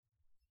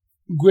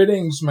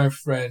Greetings, my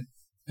friend.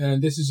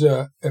 And this is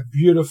a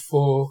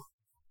beautiful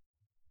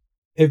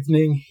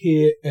evening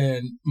here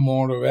in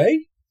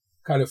Monterey,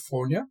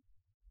 California.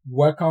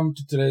 Welcome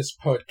to today's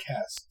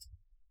podcast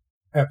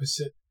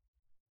episode.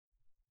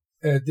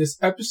 This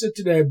episode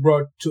today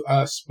brought to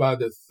us by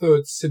the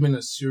third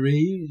seminar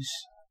series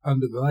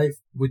under the Life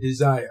We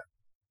Desire.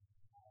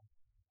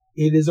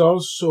 It is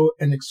also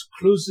an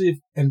exclusive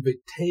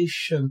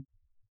invitation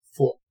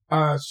for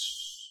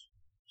us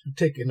to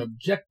take an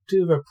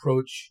objective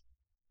approach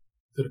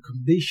to the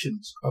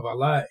conditions of our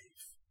life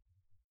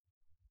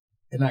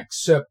and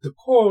accept the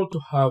call to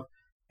have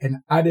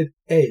an added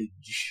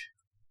edge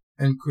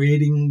in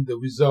creating the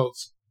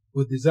results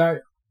we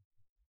desire.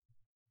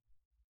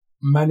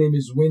 My name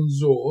is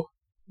Windsor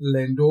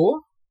Lendor.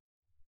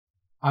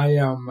 I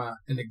am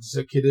an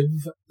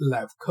executive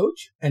life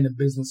coach and a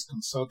business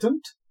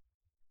consultant.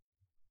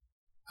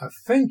 I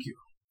thank you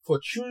for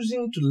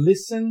choosing to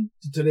listen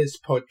to today's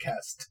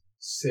podcast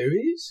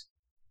series.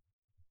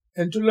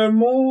 And to learn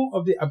more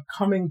of the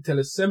upcoming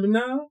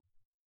teleseminar,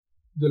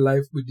 The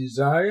Life We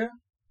Desire,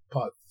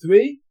 Part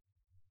 3,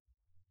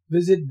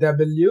 visit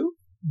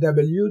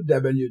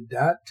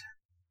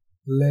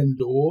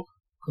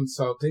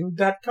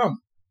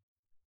www.lendorconsulting.com.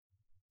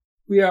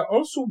 We are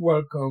also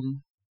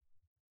welcome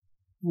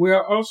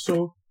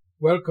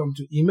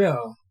to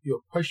email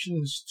your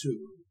questions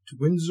to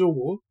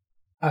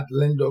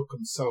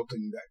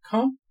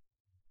windsor@lendorconsulting.com,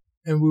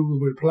 and we will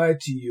reply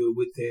to you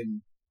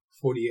within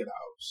 48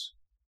 hours.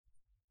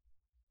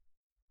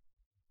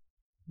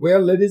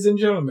 Well, ladies and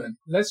gentlemen,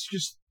 let's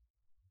just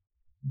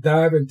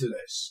dive into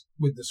this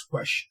with this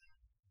question.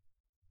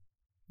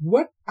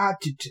 What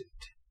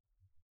attitude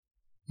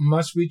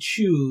must we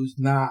choose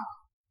now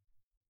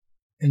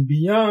and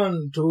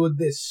beyond toward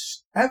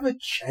this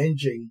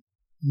ever-changing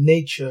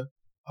nature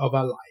of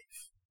our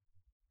life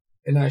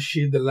and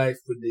achieve the life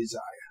we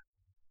desire?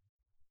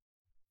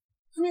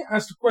 Let me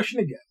ask the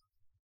question again.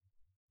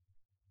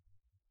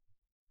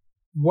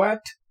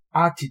 What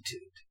attitude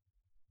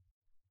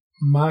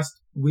must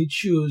we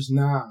choose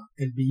now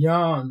and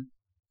beyond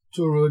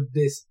toward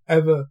this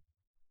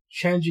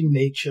ever-changing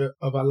nature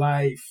of our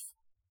life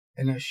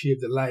and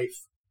achieve the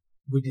life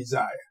we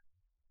desire?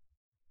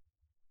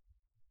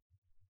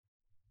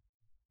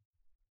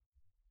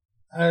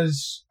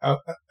 As I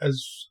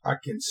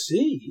can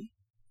see,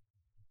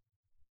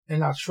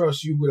 and I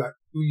trust you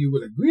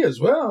will agree as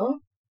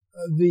well,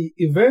 the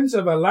events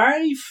of our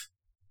life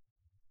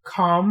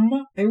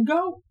come and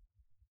go.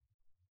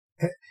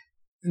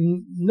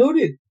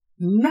 Noted,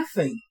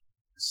 nothing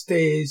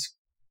stays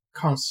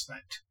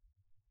constant.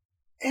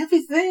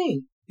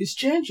 Everything is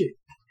changing.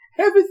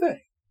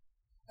 Everything.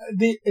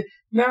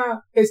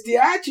 Now, it's the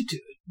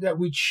attitude that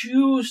we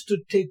choose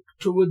to take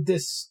toward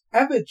this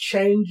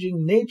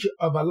ever-changing nature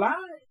of our life,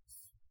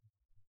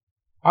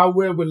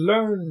 where we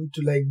learn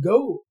to let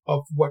go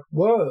of what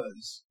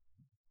was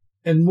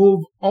and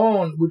move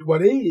on with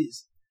what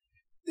is.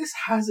 This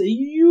has a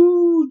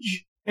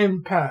huge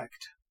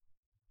impact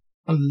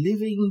on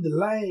living the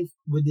life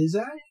we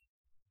desire.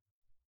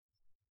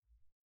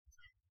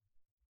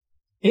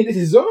 And it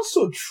is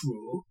also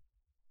true,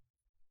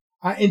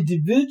 our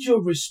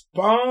individual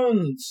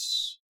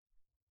response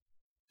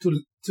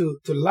to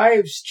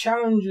life's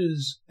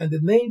challenges and the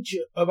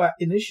nature of our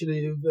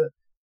initiative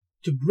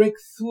to break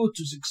through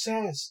to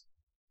success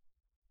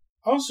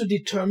also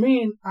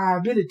determine our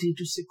ability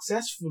to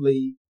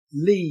successfully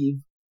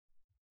live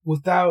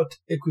without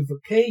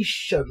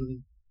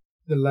equivocation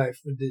the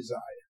life we desire.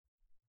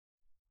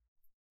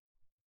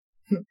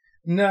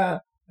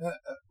 Now,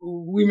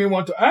 we may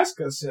want to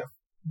ask ourselves,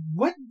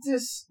 what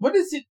does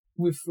it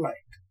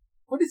reflect?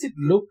 What does it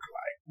look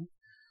like?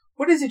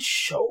 What does it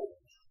show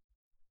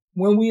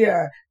when we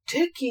are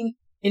taking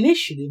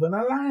initiative in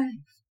our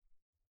life?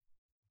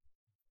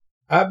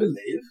 I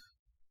believe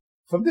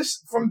from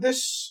this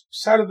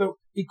side of the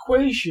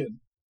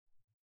equation,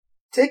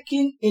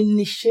 taking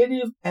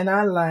initiative in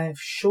our life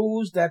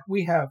shows that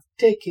we have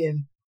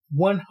taken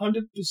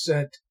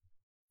 100%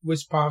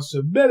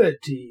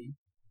 responsibility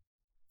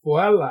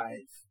for our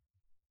life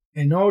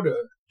in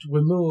order to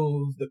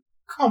remove the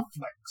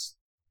conflicts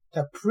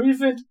that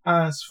prevent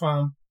us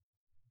from,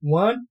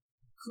 one,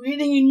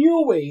 creating a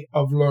new way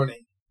of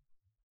learning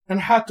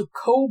and how to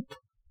cope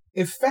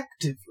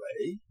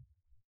effectively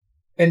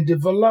and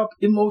develop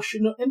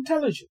emotional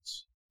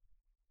intelligence.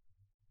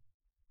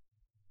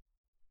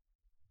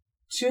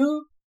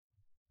 Two,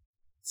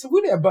 it's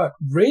really about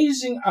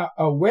raising our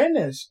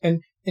awareness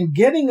and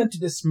getting into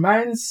this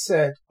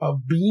mindset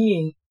of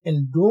being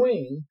and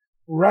doing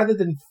rather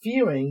than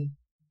fearing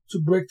to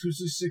break through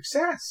to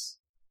success.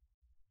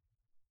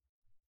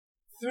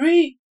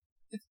 Three,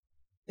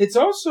 it's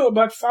also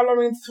about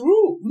following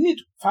through. We need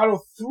to follow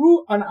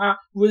through on our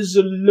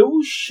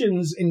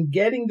resolutions and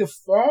getting the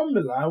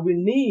formula we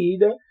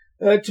need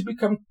to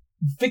become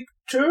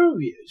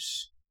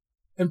victorious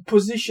and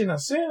position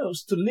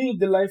ourselves to live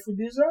the life we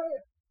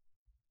desire.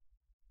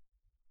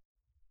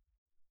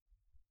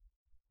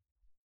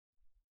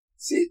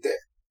 See,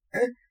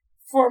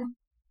 from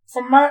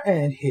from my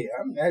end here,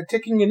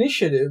 taking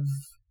initiative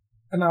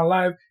in our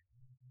life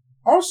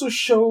also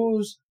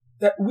shows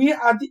that we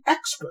are the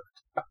expert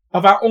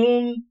of our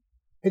own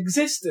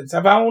existence,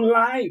 of our own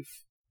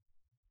life.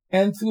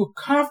 And through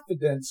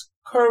confidence,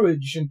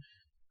 courage, and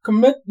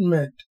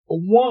commitment,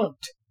 want,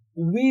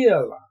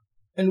 will,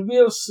 and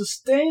real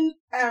sustained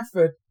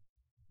effort,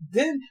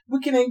 then we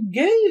can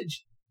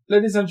engage,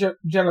 ladies and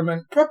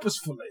gentlemen,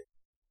 purposefully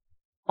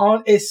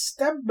on a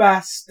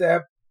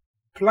step-by-step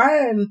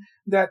plan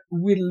that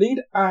will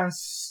lead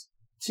us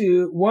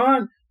to,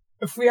 one,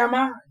 free our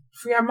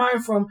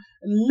mind from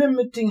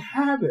limiting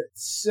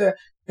habits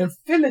and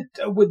fill it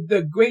with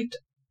the great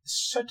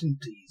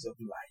certainties of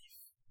life.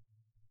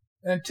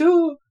 And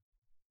two,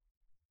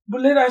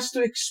 will lead us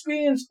to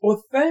experience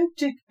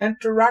authentic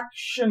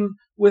interaction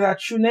with our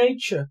true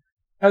nature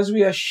as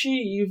we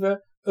achieve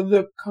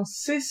the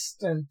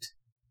consistent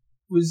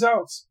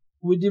results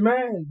we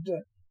demand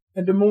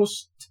in the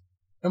most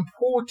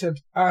important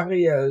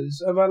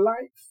areas of our life.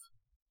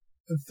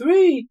 And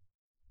three,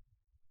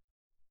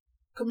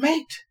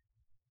 commit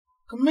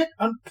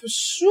on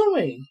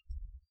pursuing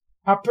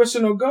our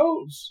personal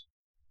goals,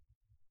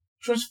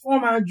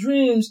 transform our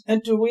dreams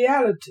into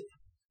reality,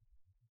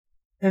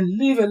 and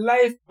live a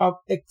life of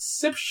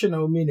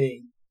exceptional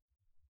meaning,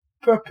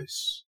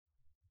 purpose,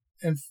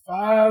 and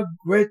far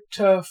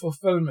greater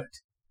fulfillment.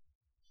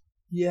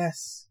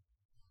 Yes.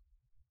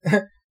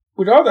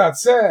 With all that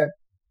said,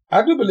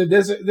 I do believe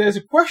there's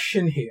a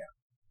question here.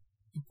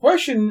 The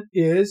question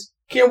is,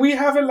 can we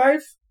have a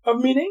life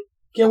of meaning?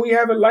 Can we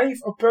have a life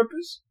of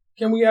purpose?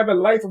 Can we have a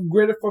life of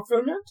greater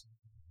fulfillment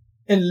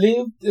and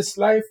live this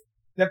life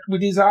that we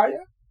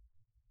desire?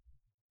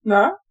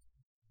 No?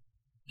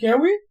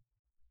 Can we?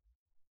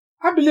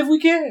 I believe we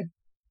can.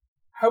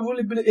 I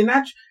really believe,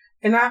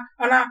 and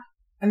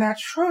I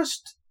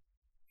trust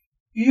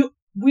you.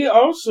 We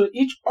also,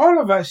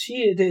 all of us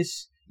here,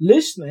 this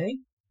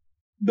listening,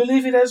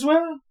 believe it as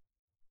well.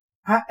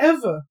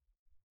 However,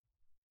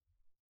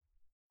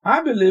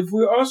 I believe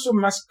we also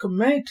must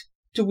commit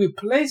to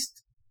replace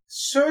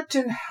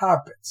certain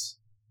habits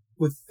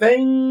with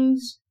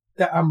things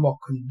that are more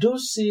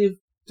conducive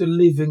to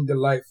living the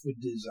life we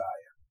desire.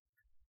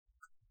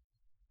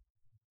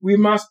 We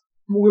must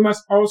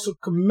also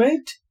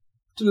commit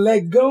to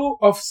let go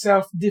of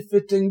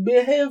self-defeating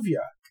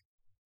behavior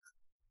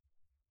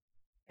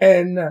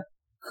and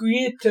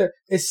create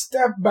a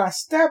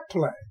step-by-step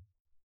plan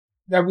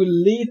that will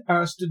lead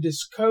us to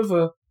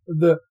discover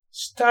the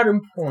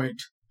starting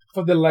point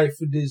for the life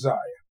we desire.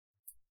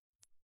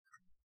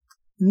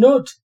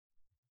 Note,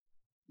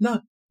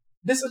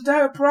 this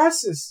entire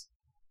process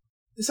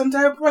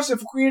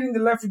of creating the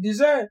life we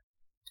desire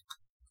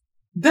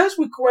does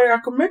require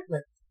a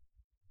commitment.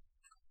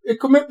 A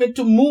commitment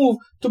to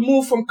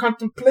move from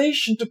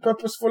contemplation to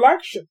purposeful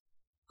action.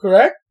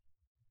 Correct?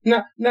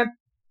 Now,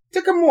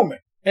 take a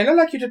moment, and I'd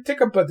like you to think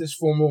about this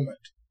for a moment.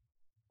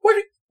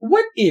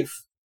 What if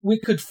we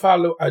could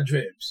follow our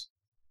dreams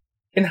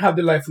and have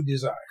the life we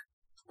desire?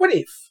 What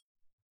if?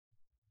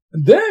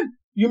 And then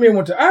you may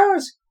want to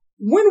ask,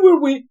 when will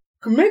we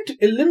commit to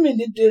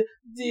eliminate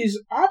these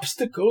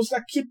obstacles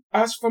that keep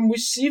us from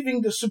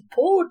receiving the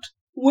support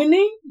we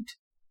need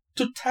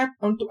to tap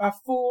into our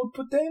full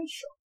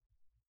potential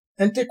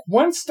and take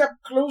one step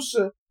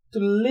closer to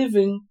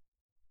living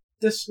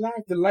this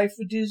life, the life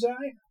we desire?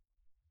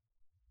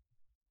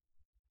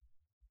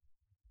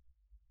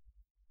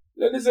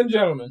 Ladies and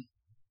gentlemen,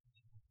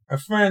 my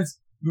friends,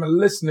 my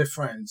listening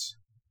friends,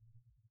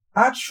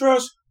 I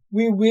trust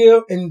we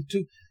will, and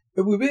to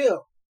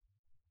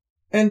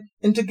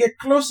get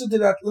closer to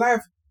that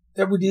life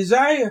that we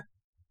desire,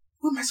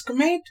 we must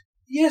commit.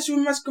 Yes, we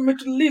must commit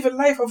to live a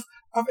life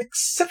of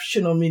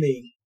exceptional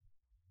meaning,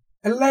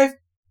 a life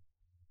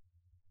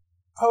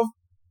of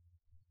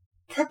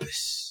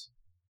purpose,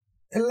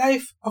 a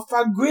life of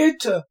far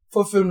greater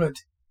fulfillment,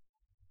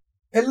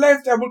 a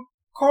life that will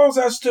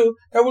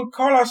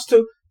call us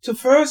to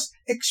first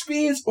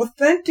experience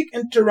authentic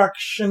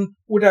interaction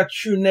with our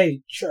true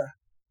nature.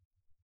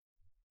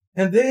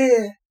 And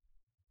there,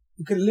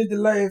 we can live the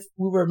life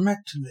we were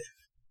meant to live.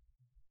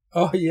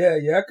 Oh,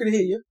 yeah, I could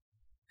hear you.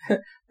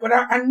 But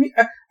I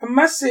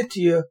must say to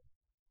you,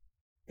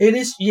 it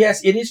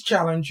is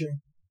challenging.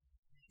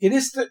 It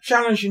is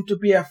challenging to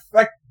be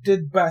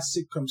affected by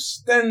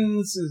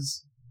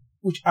circumstances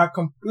which are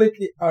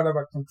completely out of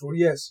our control.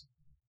 Yes,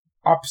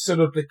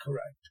 absolutely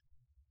correct.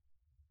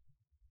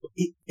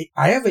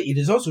 However, it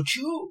is also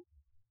true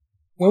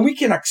when we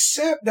can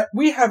accept that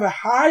we have a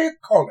higher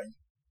calling.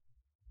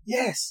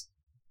 Yes,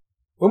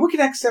 when we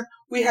can accept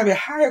we have a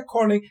higher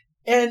calling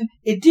and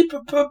a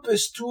deeper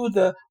purpose through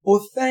the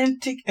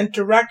authentic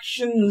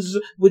interactions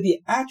with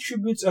the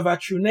attributes of our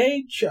true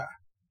nature,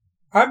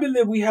 I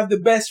believe we have the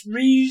best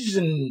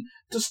reason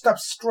to stop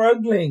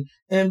struggling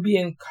and be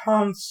in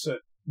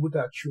concert with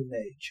our true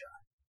nature.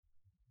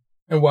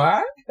 And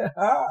why?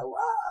 Why?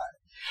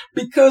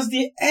 Because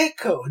the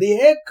echo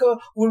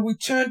will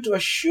return to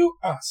assure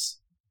us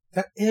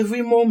that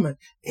every moment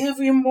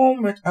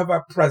of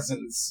our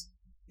presence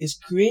is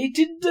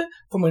created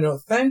from an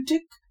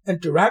authentic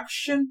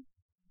interaction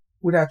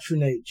with our true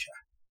nature.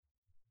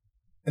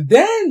 And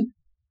then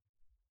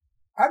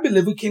I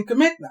believe we can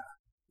commit now.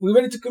 We're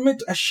ready to commit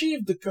to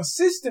achieve the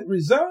consistent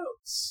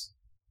results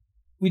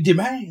we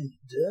demand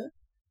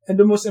in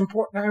the most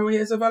important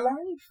areas of our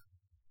life.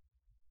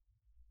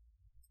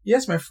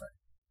 Yes, my friend.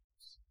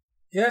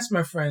 Yes,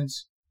 my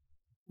friends.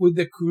 With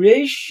the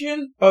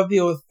creation of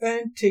the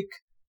authentic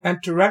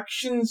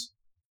interactions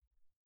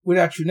with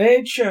our true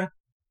nature,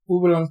 we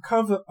will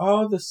uncover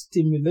all the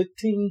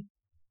stimulating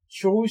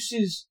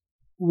choices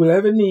we will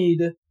ever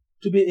need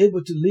to be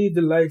able to live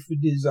the life we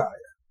desire.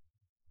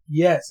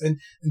 Yes, and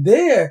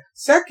there,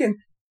 second,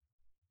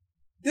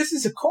 this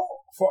is a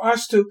call for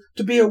us to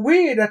be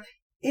aware that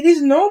it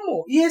is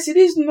normal. Yes, it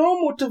is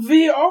normal to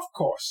veer off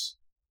course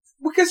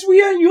because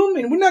we are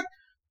human. We're not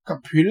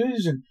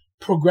computers and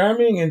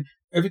programming and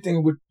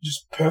everything was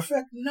just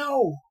perfect.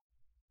 No.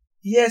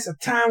 Yes,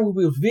 at times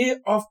we will veer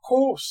off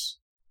course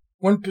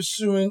when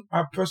pursuing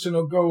our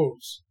personal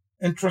goals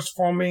and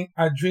transforming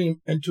our dreams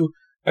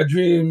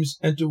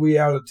into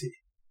reality.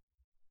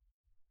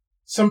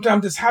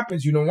 Sometimes this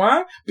happens, you know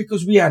why?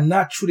 Because we are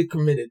not truly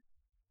committed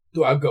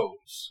to our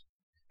goals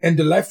and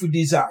the life we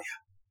desire.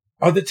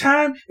 Other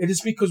time, it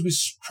is because we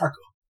struggle.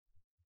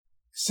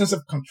 Sense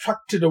of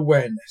contracted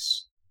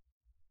awareness.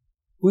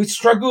 We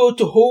struggle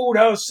to hold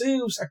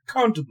ourselves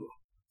accountable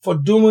for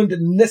doing the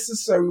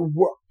necessary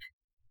work.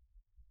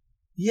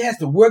 Yes,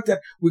 the work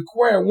that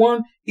require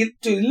one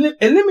to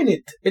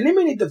eliminate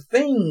the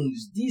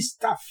things,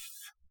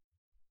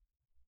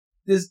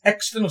 this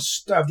external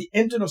stuff, the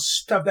internal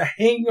stuff that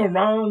hang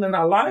around in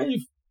our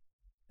life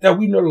that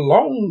we no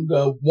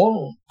longer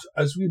want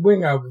as we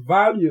bring our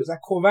values, our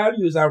core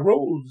values, our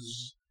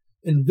roles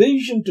and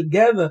vision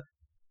together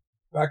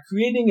by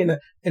creating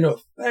an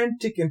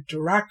authentic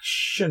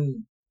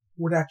interaction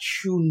with our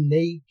true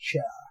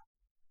nature.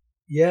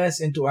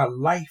 Yes, into our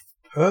life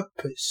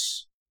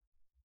purpose.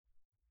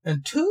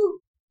 And two,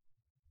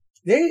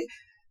 the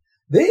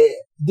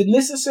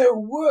necessary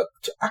work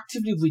to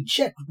actively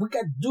reject. We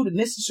got to do the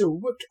necessary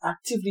work to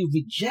actively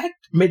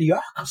reject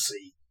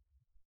mediocrity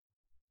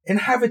and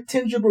have a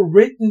tangible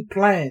written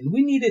plan.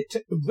 We need a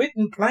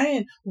written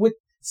plan with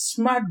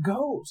smart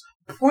goals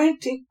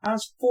pointing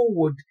us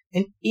forward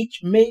in each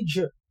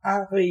major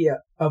area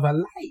of our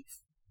life.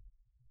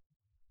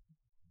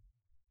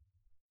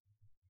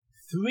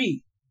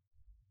 3,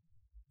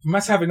 we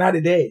must have an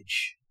added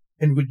edge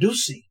in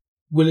reducing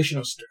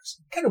relational stress.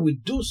 Kind of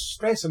reduce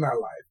stress in our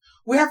life.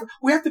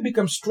 We have to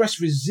become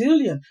stress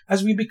resilient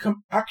as we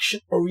become action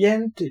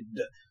oriented,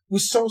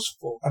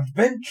 resourceful,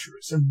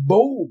 adventurous, and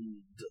bold.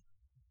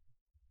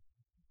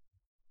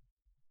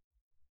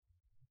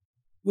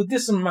 With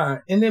this in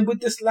mind, and then with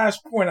this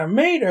last point I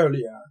made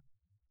earlier,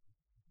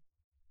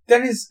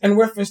 that is in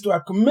reference to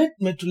our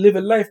commitment to live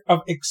a life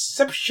of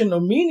exceptional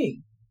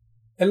meaning,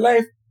 a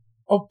life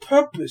of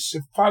purpose,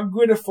 of far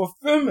greater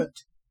fulfillment.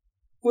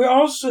 We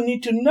also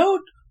need to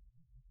note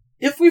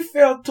if we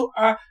fail to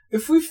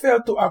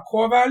our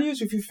core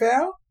values,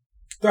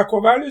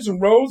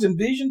 and roles and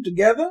vision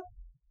together,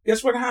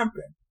 guess what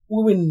happened?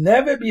 We will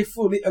never be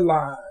fully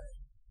alive.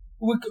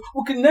 We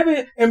can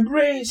never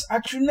embrace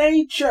our true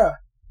nature.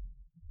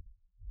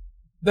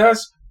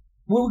 Thus,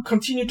 we will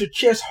continue to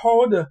chase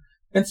harder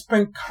and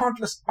spend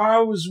countless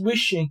hours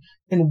wishing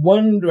and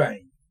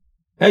wondering.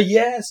 And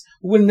yes,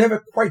 we'll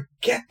never quite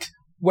get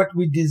what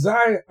we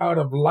desire out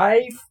of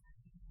life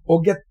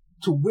or get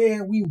to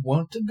where we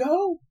want to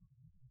go.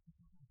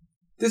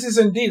 This is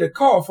indeed a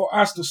call for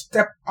us to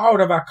step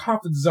out of our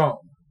comfort zone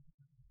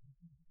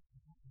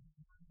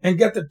and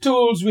get the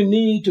tools we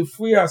need to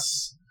free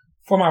us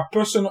from our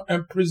personal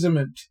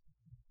imprisonment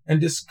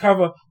and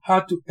discover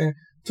how to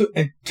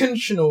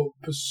intentionally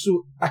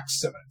pursue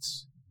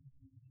excellence.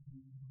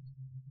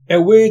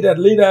 A way that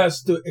leads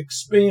us to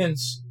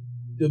experience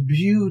the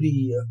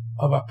beauty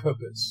of our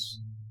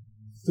purpose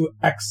through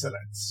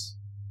excellence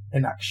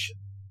and action.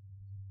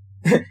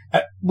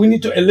 We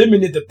need to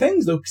eliminate the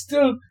things that we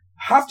still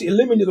have to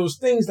eliminate those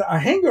things that are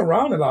hanging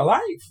around in our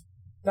life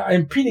that are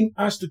impeding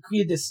us to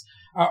create this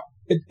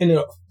an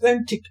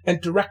authentic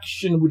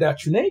interaction with our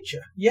true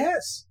nature.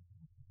 Yes,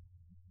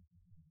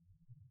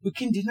 we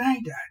can deny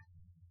that.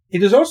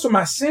 It is also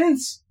my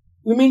sense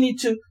we may need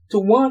to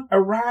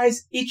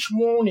arise each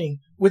morning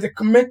with a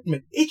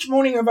commitment, each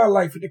morning of our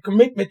life with a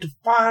commitment to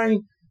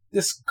find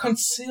this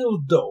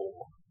concealed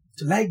door,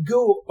 to let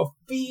go of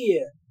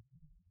fear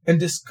and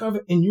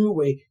discover a new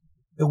way,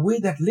 a way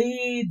that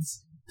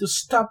leads to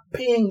stop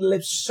paying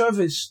lip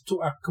service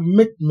to our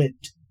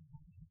commitment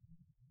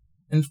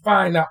and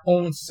find our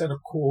own set of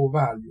core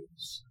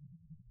values.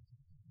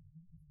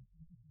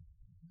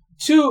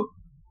 2,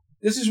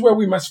 this is where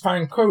we must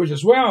find courage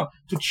as well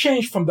to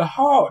change from the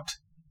heart,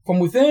 from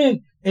within,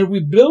 and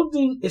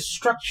rebuilding a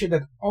structure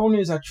that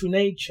honors our true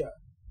nature.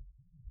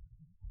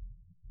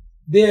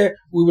 There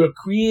we will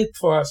create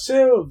for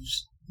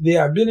ourselves the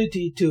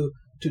ability to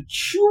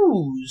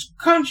choose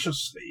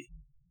consciously,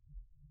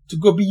 to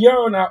go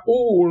beyond our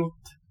old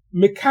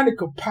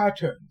mechanical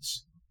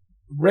patterns,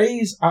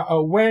 raise our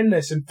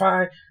awareness and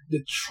find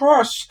the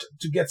trust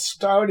to get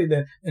started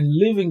and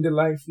living the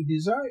life we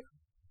desire.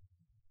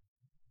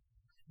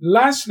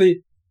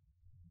 Lastly,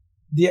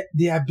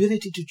 the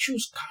ability to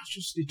choose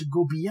consciously to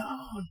go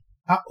beyond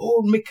our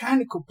old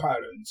mechanical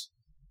patterns.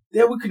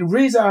 That we could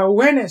raise our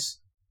awareness.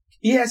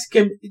 Yes,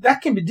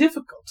 that can be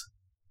difficult,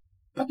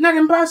 but not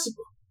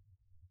impossible.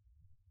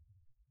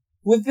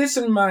 With this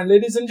in mind,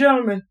 ladies and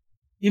gentlemen,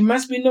 it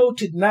must be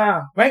noted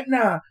now, right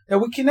now, that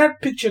we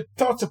cannot picture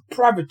thoughts of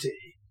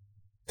poverty,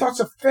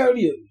 thoughts of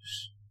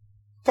failures,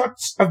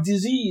 thoughts of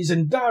disease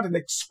and doubt and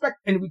expect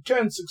in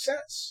return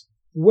success,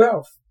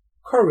 wealth,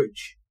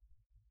 courage,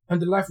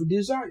 and the life we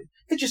desire.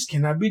 It just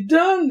cannot be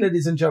done,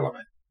 ladies and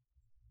gentlemen.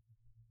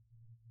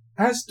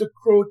 As the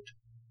quote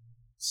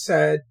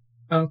said,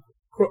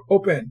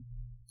 open,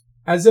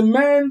 as a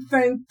man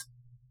thinketh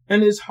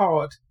in his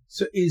heart,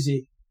 so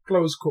easy,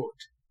 close quote.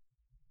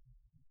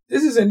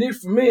 This is indeed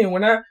for me.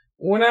 When I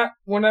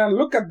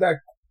look at that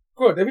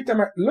quote, every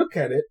time I look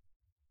at it,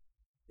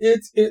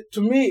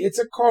 to me, it's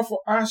a call for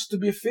us to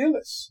be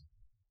fearless.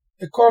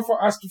 A call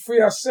for us to free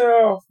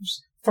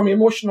ourselves from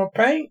emotional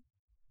pain.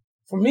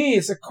 For me,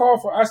 it's a call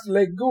for us to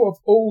let go of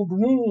old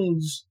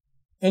wounds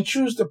and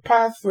choose the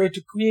pathway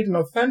to create an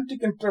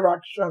authentic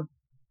interaction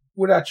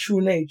with our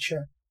true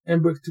nature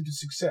and breakthrough to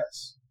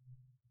success.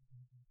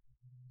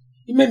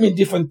 It may mean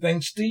different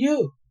things to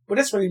you, but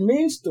that's what it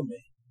means to me.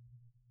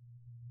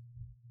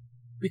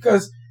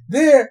 Because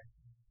there,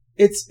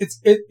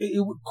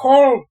 it would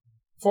call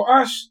for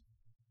us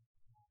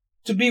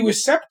to be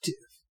receptive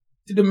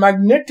to the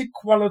magnetic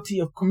quality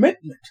of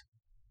commitment,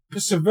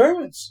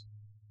 perseverance,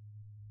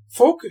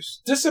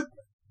 focus, discipline,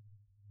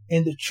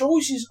 and the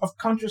choices of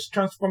conscious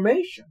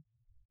transformation.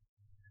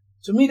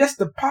 To me, that's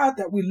the path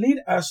that will lead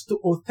us to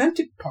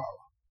authentic power.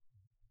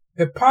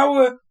 A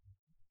power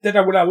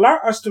that would allow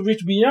us to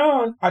reach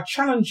beyond our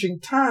challenging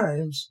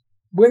times,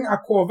 bring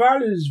our core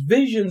values,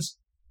 visions,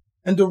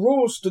 and the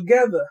roles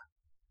together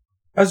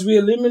as we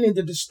eliminate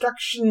the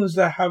distractions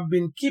that have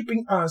been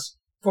keeping us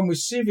from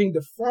receiving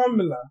the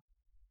formula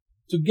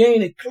to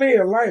gain a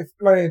clear life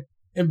plan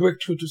and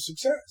breakthrough to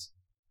success.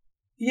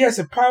 Yes,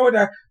 a power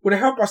that would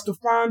help us to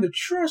find the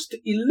trust to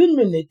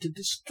eliminate the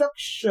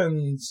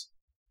distractions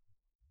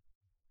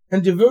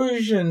and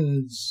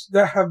diversions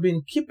that have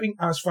been keeping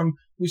us from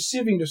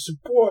receiving the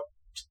support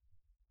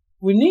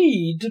we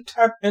need to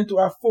tap into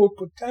our full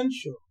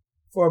potential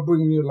for a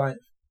brand new life.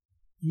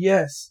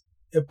 Yes,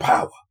 a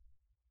power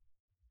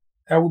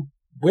that will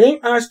bring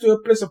us to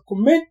a place of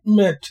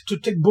commitment to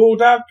take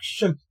bold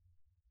action.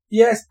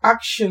 Yes,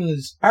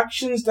 actions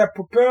that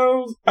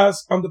propel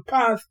us on the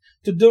path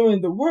to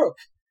doing the work.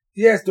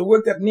 Yes, the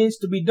work that needs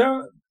to be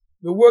done.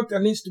 The work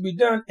that needs to be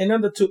done in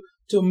order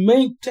to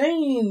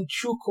maintain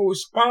true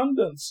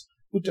correspondence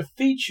with the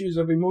features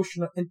of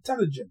emotional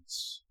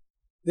intelligence.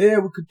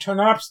 There we could turn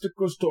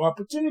obstacles to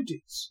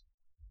opportunities.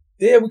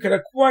 There we could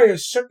acquire a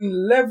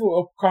certain level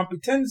of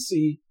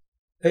competency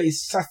that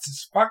is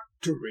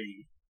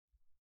satisfactory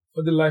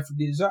for the life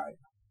we desire.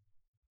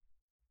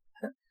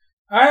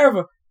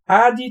 However,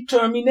 our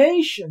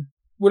determination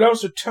would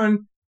also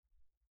turn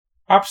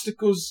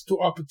obstacles to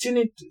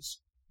opportunities.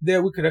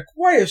 There we could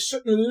acquire a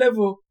certain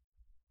level,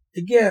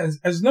 again,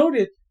 as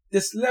noted,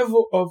 this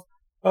level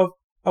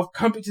of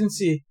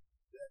competency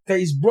that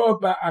is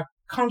brought by our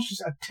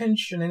conscious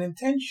attention and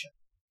intention.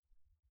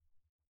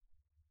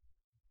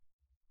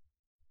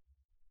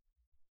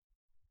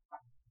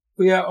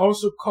 We are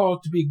also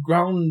called to be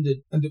grounded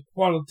in the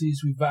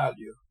qualities we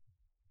value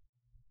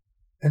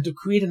and to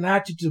create an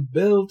attitude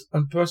built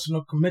on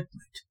personal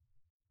commitment.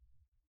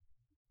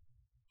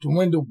 To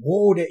win the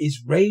war that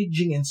is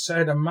raging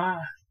inside our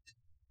mind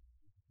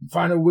and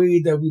find a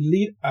way that will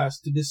lead us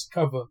to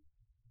discover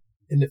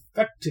an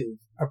effective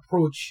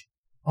approach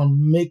on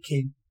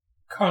making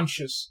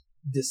conscious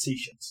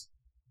decisions.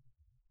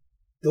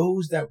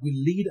 Those that will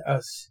lead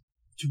us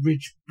to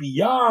reach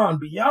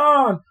beyond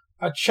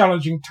our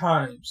challenging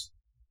times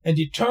and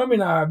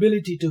determine our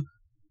ability to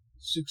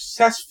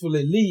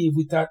successfully live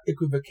without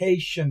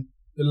equivocation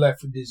the life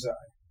we desire.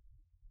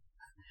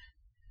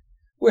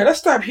 Well, let's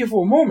stop here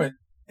for a moment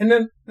and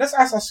then let's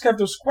ask ourselves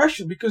those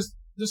questions, because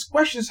those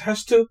questions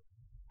has to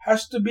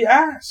be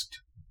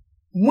asked.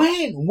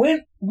 When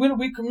will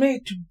we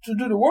commit to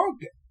do the work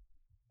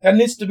that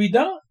needs to be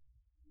done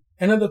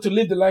in order to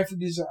live the life we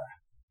desire?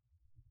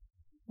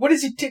 What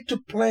does it take to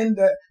plan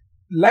the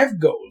life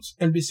goals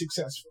and be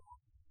successful?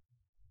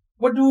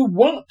 What do we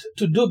want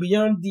to do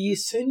beyond the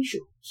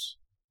essentials?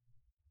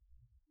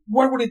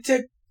 What would it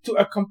take to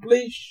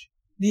accomplish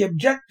the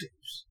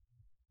objectives?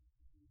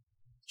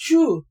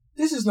 Sure,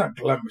 this is not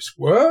glamorous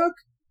work.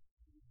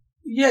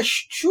 Yes,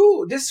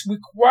 true, this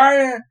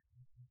requires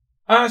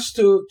us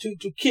to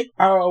keep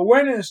our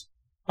awareness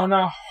on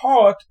our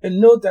heart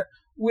and know that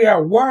we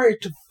are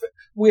wired to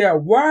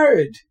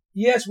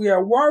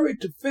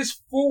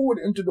face forward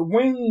into the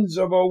winds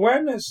of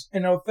awareness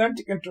and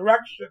authentic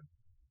interaction.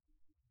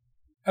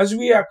 As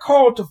we are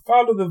called to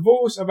follow the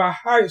voice of our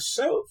higher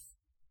self,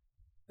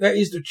 that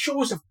is the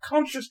choice of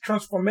conscious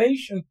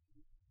transformation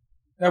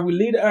that will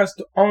lead us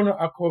to honor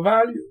our core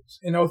values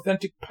and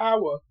authentic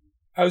power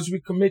as we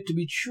commit to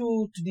be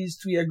true to these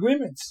 3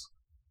 agreements.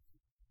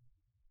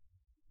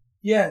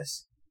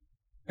 Yes,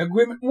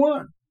 agreement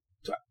 1,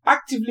 to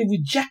actively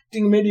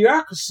rejecting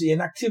mediocrity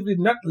and actively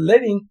not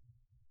letting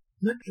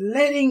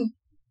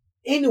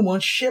anyone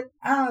shape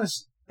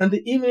us in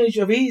the image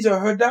of his or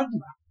her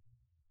dogma.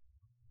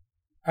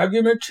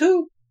 Agreement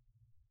 2,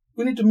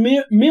 we need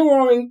to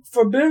mirroring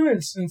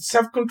forbearance and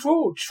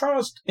self-control,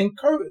 trust and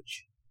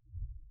courage.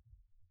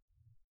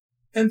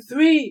 And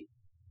 3,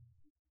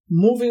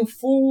 moving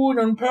forward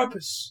on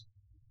purpose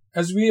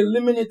as we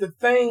eliminate the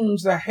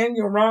things that hang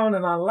around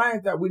in our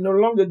life that we no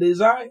longer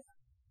desire.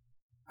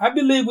 I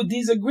believe with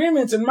these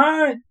agreements in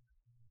mind,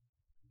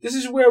 this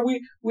is where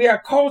we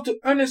are called to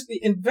earnestly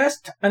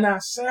invest in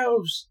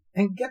ourselves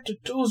and get the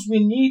tools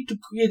we need to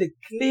create a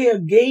clear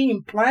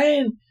game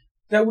plan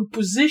that would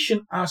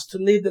position us to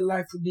live the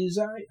life we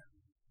desire.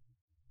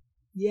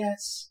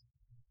 Yes.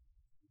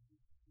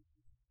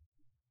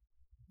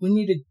 We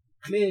need a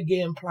clear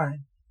game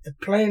plan, a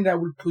plan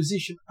that will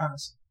position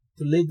us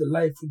to live the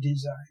life we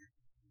desire.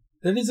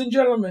 Ladies and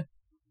gentlemen,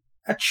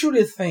 I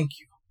truly thank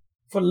you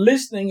for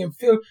listening, and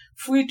feel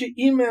free to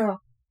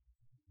email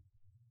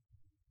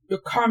your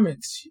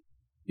comments,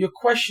 your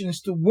questions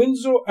to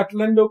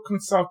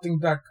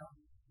windsor@lendoconsulting.com.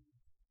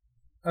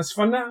 As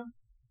for now,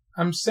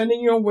 I'm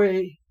sending your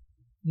way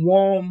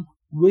warm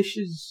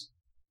wishes,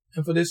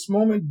 and for this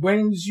moment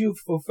brings you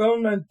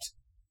fulfillment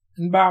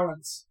and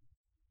balance.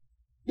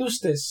 Do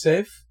stay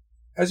safe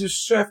as you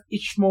serve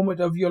each moment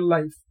of your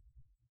life,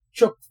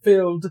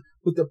 chock-filled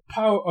with the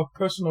power of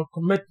personal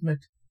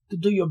commitment to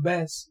do your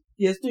best.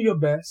 Yes, do your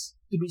best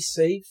to be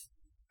safe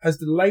as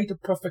the light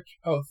of perfect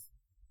health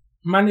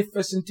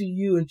manifests into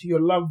you and to your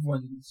loved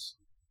ones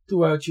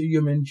throughout your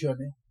human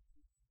journey.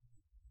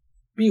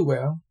 Be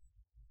well,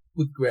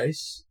 with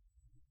grace.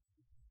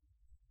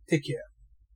 Take care.